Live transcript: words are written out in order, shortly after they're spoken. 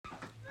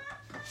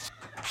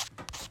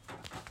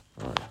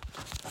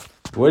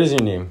What is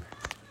your name?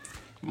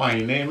 My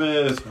name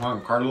is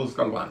Juan Carlos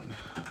Galvan.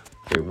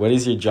 Okay, what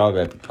is your job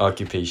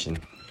occupation?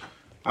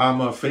 I'm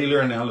a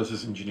failure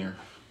analysis engineer.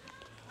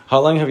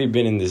 How long have you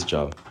been in this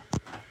job?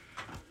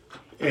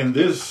 In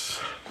this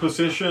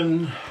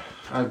position,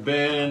 I've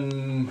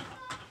been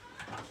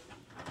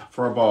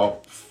for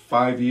about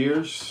 5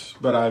 years,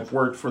 but I've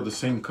worked for the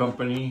same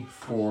company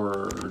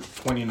for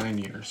 29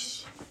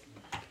 years.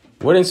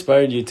 What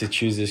inspired you to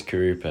choose this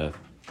career path?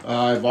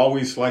 I've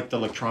always liked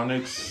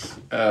electronics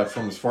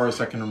from as far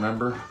as I can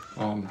remember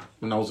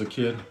when I was a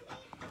kid.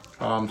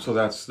 So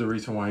that's the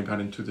reason why I got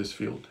into this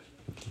field.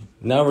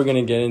 Now we're going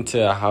to get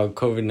into how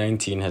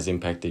COVID-19 has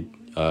impacted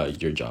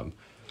your job.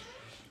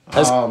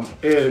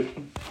 It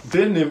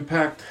didn't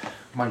impact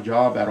my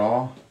job at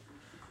all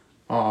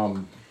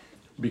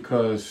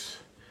because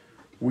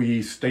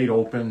we stayed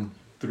open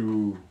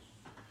through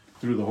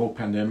the whole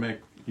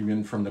pandemic,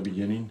 even from the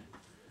beginning.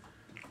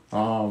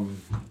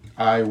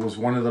 I was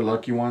one of the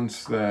lucky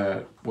ones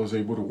that was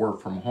able to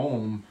work from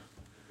home.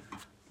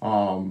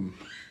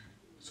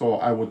 So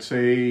I would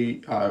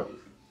say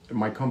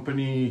my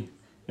company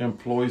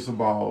employs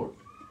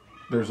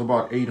there's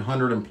about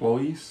 800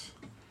 employees,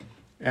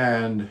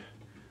 and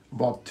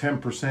about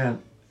 10%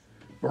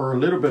 or a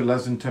little bit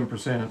less than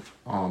 10%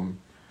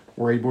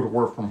 were able to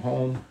work from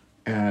home,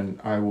 and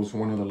I was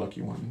one of the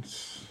lucky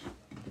ones.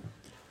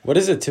 What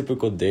does a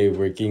typical day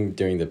working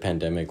during the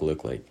pandemic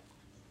look like?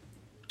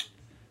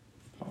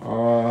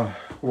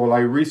 Well, I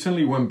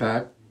recently went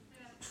back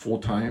full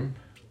time,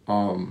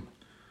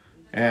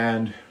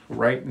 and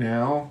right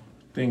now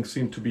things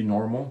seem to be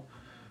normal,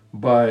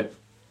 but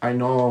I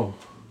know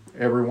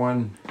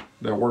everyone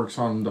that works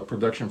on the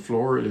production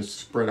floor is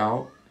spread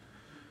out,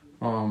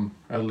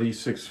 at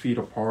least 6 feet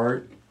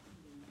apart.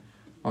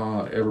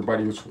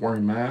 Everybody was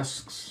wearing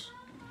masks.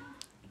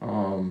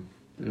 You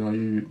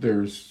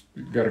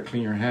got to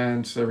clean your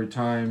hands every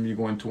time you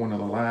go into one of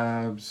the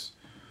labs.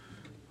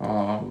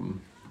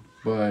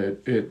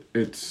 But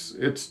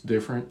it's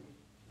different.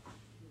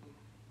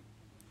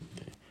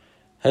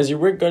 Has your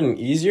work gotten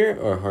easier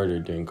or harder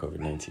during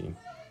COVID-19?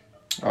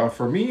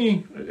 For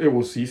me, it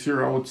was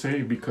easier, I would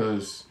say,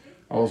 because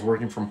I was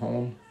working from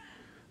home.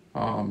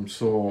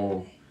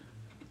 So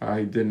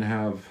I didn't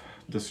have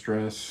the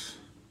stress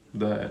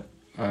that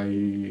I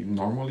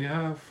normally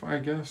have, I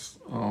guess,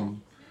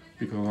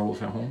 because I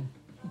was at home.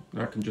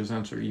 I can just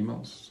answer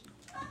emails.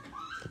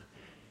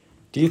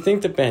 Do you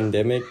think the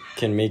pandemic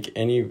can make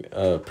any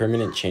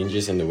permanent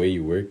changes in the way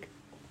you work?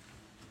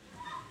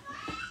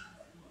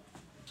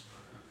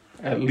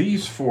 At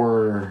least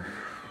for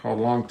a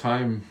long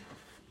time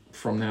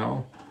from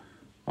now,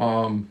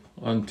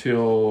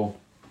 until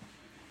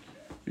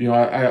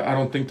I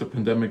don't think the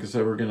pandemic is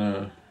ever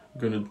gonna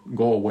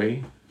go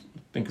away. I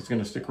think it's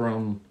gonna stick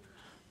around,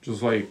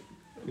 just like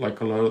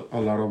a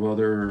lot of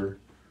other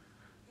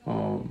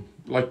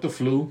like the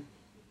flu,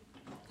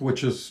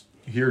 which is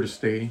here to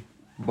stay.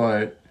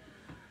 But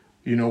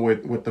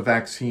with the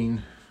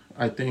vaccine,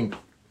 I think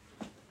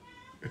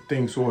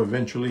things will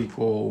eventually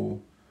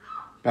go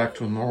back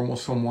to normal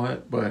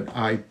somewhat, but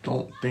I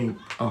don't think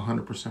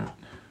 100%.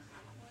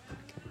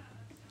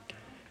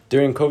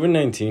 During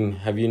COVID-19,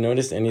 have you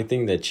noticed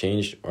anything that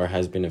changed or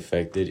has been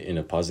affected in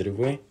a positive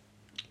way?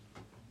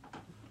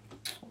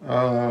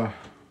 One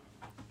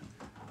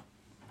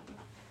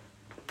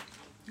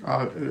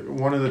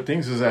of the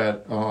things is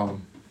that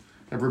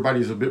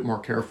everybody's a bit more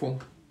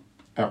careful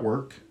at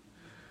work.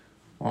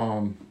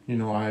 I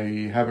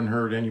haven't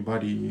heard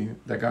anybody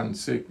that gotten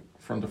sick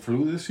from the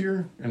flu this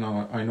year, and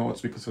I know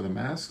it's because of the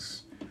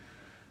masks.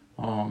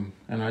 And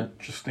I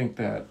just think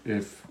that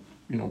if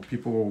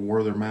people will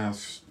wear their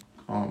masks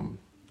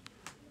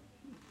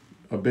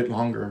a bit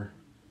longer,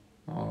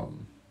 I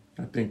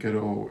think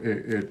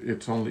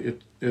it's only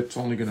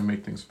going to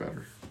make things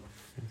better.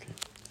 Okay.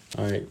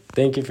 All right.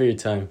 Thank you for your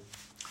time.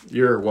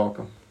 You're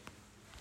welcome.